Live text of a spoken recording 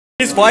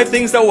Here's 5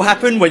 things that will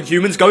happen when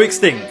humans go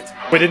extinct.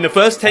 Within the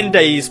first 10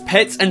 days,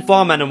 pets and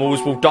farm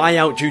animals will die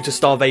out due to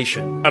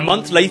starvation. A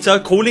month later,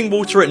 cooling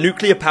water at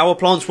nuclear power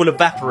plants will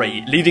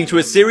evaporate, leading to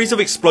a series of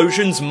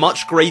explosions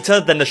much greater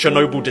than the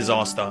Chernobyl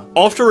disaster.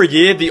 After a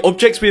year, the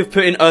objects we have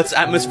put in Earth's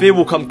atmosphere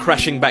will come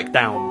crashing back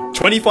down.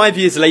 25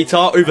 years later,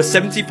 over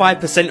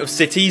 75% of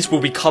cities will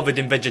be covered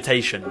in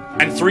vegetation.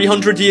 And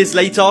 300 years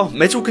later,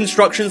 metal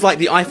constructions like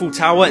the Eiffel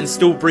Tower and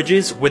steel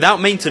bridges, without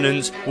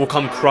maintenance, will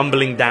come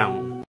crumbling down.